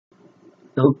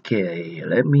Okay,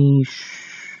 let me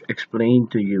explain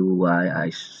to you why I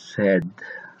said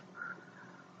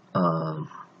um,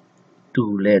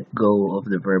 to let go of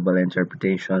the verbal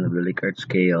interpretation of the Likert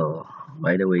scale.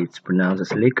 By the way, it's pronounced as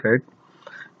Likert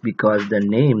because the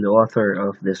name, the author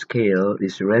of the scale,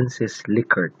 is Rensis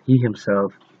Likert. He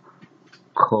himself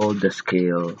called the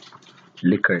scale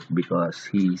Likert because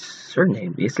his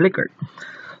surname is Likert.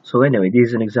 So anyway, this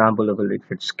is an example of a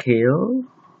Likert scale.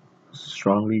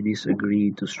 Strongly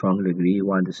disagree to strongly agree,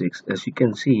 1 to 6. As you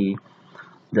can see,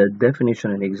 the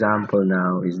definition and example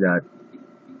now is that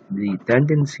the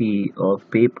tendency of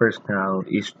papers now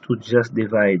is to just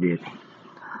divide it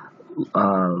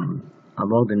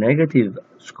among the negative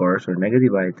scores or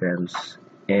negative items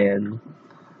and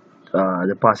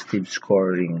the positive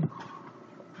scoring,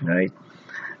 right?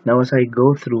 Now, as I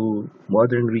go through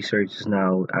modern research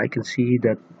now, I can see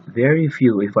that very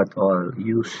few, if at all,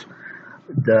 use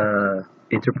the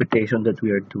interpretation that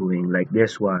we are doing, like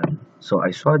this one. So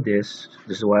I saw this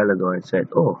just a while ago and said,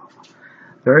 oh,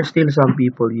 there are still some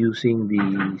people using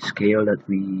the scale that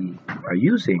we are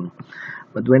using.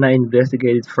 But when I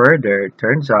investigated further, it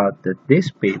turns out that this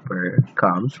paper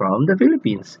comes from the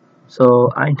Philippines.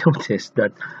 So I noticed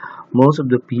that most of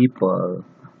the people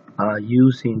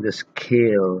using the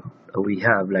scale we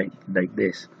have, like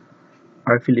this,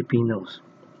 are Filipinos.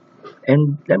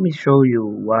 And let me show you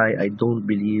why I don't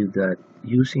believe that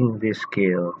using this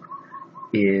scale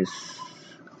is,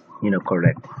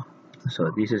 correct.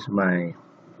 So this is my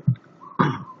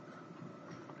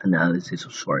analysis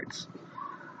of sorts.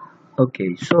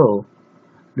 Okay, so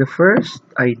the first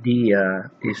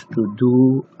idea is to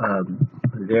do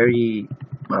very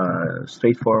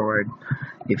straightforward.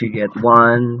 If you get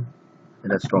one,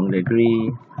 let's strongly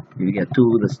agree. If you get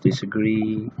two, let's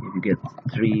disagree. If you get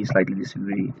three, slightly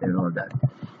disagree, and all that.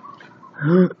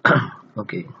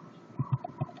 Okay,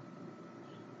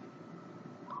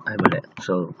 I'm a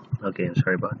so okay. I'm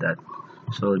sorry about that.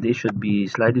 So this should be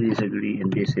slightly disagree,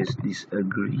 and this is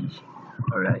disagree.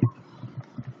 All right.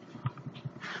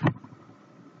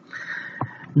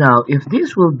 Now, if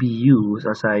this will be used,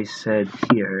 as I said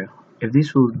here, if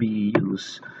this will be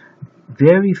used,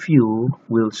 very few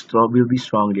will be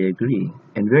strongly agree,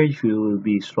 and very few will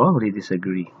be strongly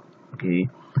disagree. Okay,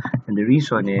 and the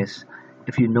reason is,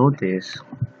 if you notice,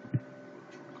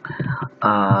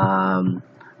 um,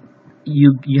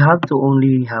 you have to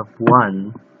only have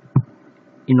one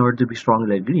in order to be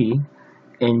strongly agree,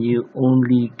 and you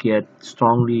only get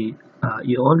strongly.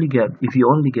 You only get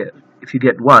if you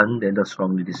get one, then that's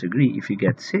strongly disagree. If you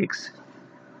get six,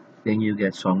 then you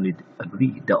get strongly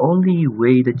agree. The only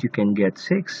way that you can get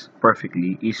six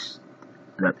perfectly is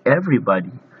that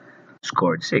everybody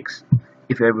scored six.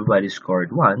 If everybody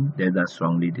scored one, then that's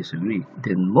strongly disagree.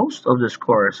 Then most of the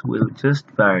scores will just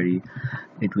vary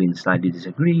between slightly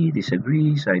disagree,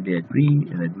 disagree, slightly agree,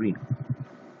 and agree.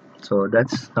 So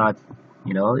that's not,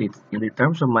 it's in the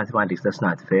terms of mathematics, that's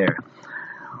not fair.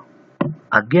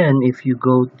 Again, if you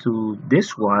go to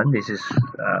this one, this is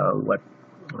what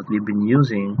we've been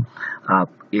using.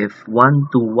 If 1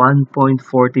 to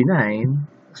 1.49,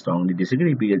 strongly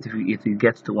disagree because if it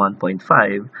gets to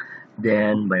 1.5,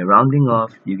 then by rounding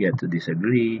off, you get to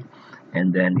disagree.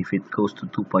 And then if it goes to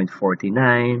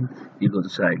 2.49, you go to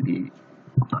slightly.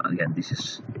 Again, this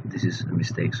is a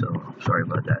mistake, so sorry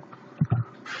about that.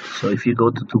 So if you go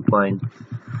to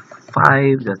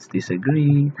 2.5, that's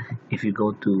disagree. If you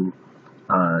go to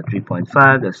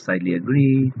 3.5, that's slightly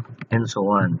agree, and so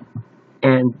on.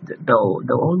 And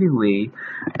the only way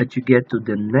that you get to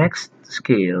the next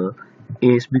scale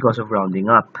is because of rounding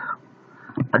up.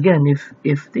 Again,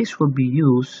 if this would be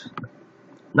used,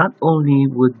 not only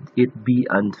would it be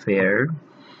unfair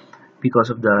because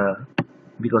of the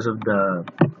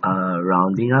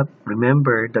rounding up.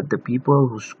 Remember that the people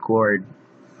who scored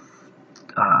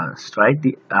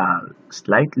slightly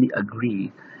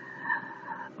agree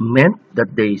meant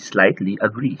that they slightly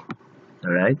agree.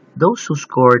 All right. Those who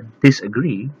scored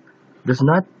disagree does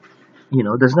not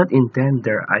does not intend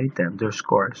their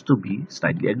scores to be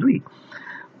slightly agree.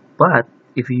 But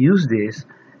if you use this,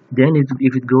 then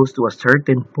if it goes to a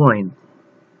certain point,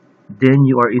 then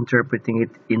you are interpreting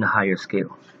it in a higher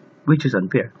scale, which is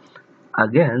unfair.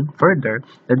 Again, further,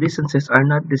 the distances are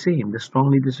not the same. The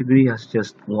strongly disagree has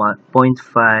just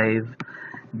 1.5.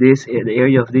 The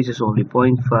area of this is only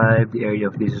 0.5. The area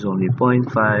of this is only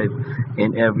 0.5,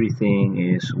 and everything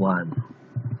is 1.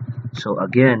 So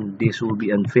again, this will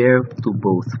be unfair to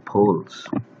both poles.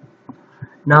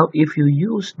 Now, if you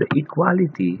use the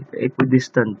equality, the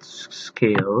equidistant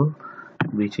scale,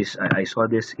 which is I saw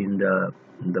this in the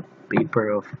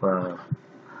paper of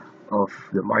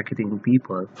the marketing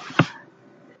people.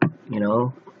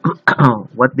 know,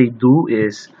 what they do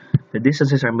is the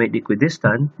distances are made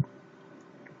equidistant.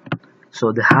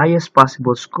 So the highest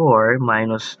possible score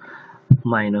minus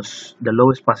the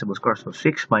lowest possible score. So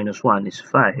 6 minus 1 is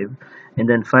 5, and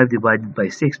then 5 divided by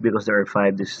 6, because there are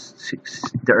 5, this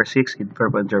 6, there are 6 in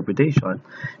verbal interpretation,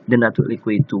 then that will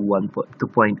equate to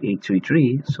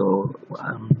 2.833. So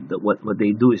what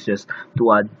they do is just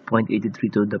to add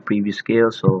 0.83 to the previous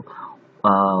scale. So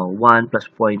 1 plus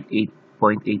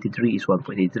 0.83 is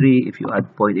 1.83. If you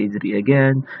add 0.83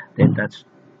 again, then that's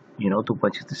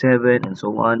 2.67, and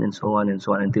so on and so on and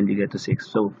so on until you get to 6.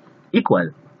 So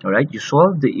equal. All right, you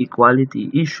solve the equality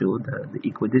issue, the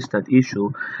equidistant issue,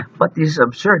 but this is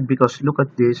absurd because look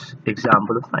at this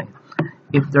example of mine.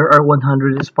 If there are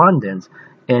 100 respondents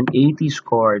and 80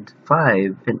 scored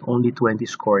 5 and only 20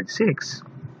 scored 6,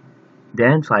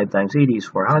 then 5 times 80 is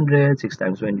 400, 6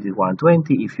 times 20 is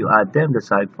 120. If you add them, that's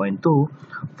 5.2.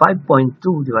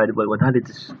 5.2 divided by 100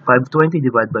 is 520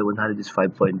 divided by 100 is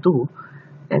 5.2,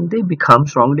 and they become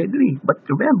strongly agree. But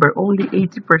remember, only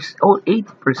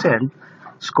 80%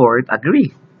 scored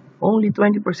agree. Only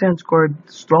 20% scored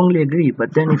strongly agree.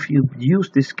 But then if you use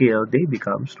this scale, they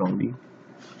become strongly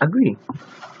agree.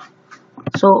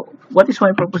 So what is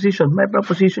my proposition? My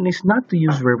proposition is not to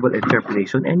use verbal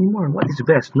interpretation anymore. What is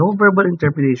best? No verbal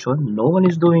interpretation. No one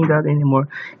is doing that anymore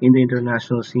in the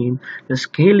international scene. The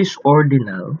scale is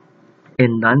ordinal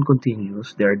and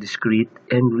non-continuous. They are discrete,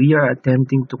 and we are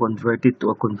attempting to convert it to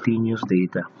a continuous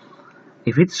data.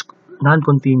 If it's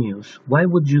non-continuous, why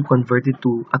would you convert it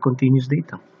to a continuous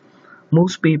data?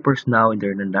 Most papers now in the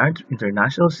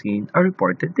international scene are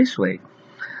reported this way.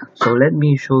 So let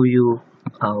me show you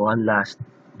one last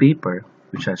paper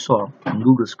which I saw on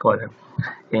Google Scholar,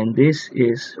 and this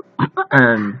is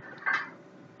um,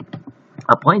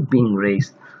 a point being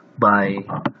raised by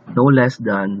no less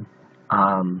than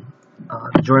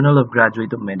Journal of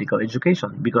Graduate of Medical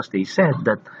Education, because they said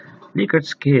that Likert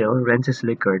scale, Rences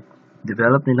Likert,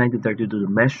 developed in 1932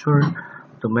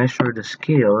 to measure the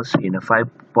scales in a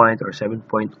 5-point or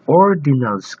 7-point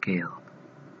ordinal scale,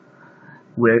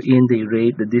 wherein they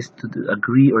rate the to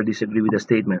agree or disagree with a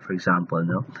statement, for example.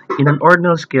 No? In an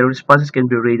ordinal scale, responses can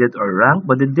be rated or ranked,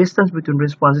 but the distance between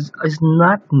responses is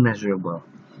not measurable.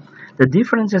 The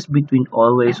differences between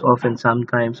always, often,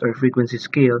 sometimes, or frequency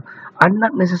scale are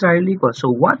not necessarily equal. So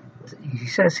what he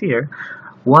says here,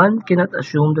 one cannot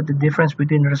assume that the difference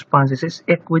between responses is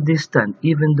equidistant,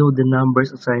 even though the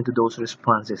numbers assigned to those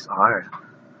responses are.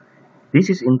 This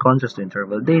is in contrast to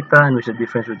interval data, in which the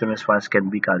difference between responses can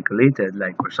be calculated,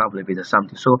 like, for example, if it is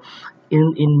something. So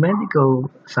in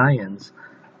medical science,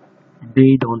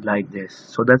 they don't like this.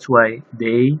 So that's why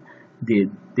they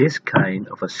did this kind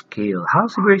of a scale. How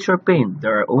severe is your pain?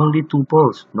 There are only two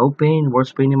poles. No pain,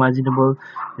 worst pain imaginable.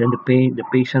 Then the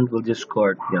patient will just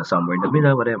score somewhere in the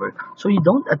middle, whatever. So you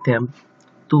don't attempt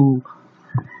to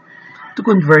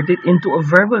convert it into a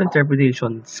verbal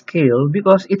interpretation scale,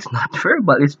 because it's not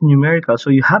verbal, it's numerical.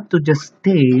 So you have to just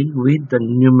stay with the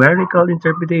numerical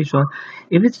interpretation.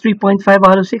 If it's 3.5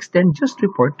 out of 6, then just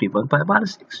report 3.5 out of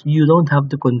 6. You don't have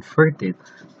to convert it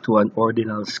to an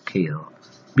ordinal scale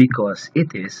because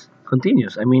it is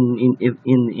continuous. I mean,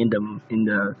 in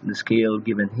the scale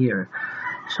given here.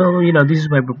 So, this is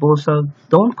my proposal.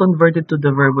 Don't convert it to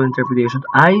the verbal interpretation.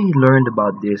 I learned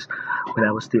about this when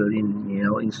I was still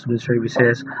in student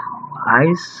services.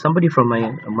 Somebody from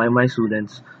my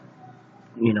students,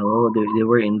 they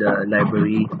were in the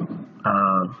library,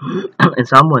 and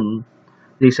someone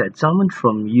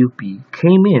from UP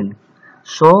came in,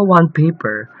 saw one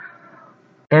paper,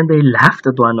 and they laughed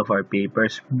at one of our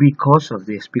papers because of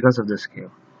this, because of the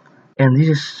scale. And this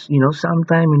is,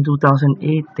 sometime in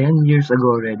 2008, 10 years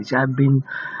ago already. So I've been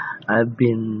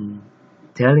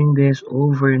telling this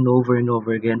over and over and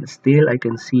over again. Still, I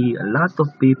can see a lot of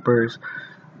papers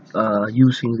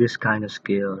using this kind of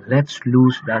scale. Let's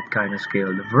lose that kind of scale.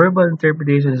 The verbal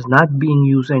interpretation is not being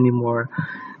used anymore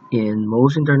in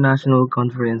most international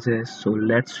conferences. So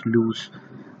let's lose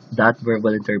that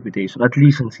verbal interpretation, at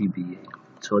least in CBA.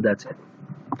 So that's it.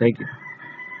 Thank you.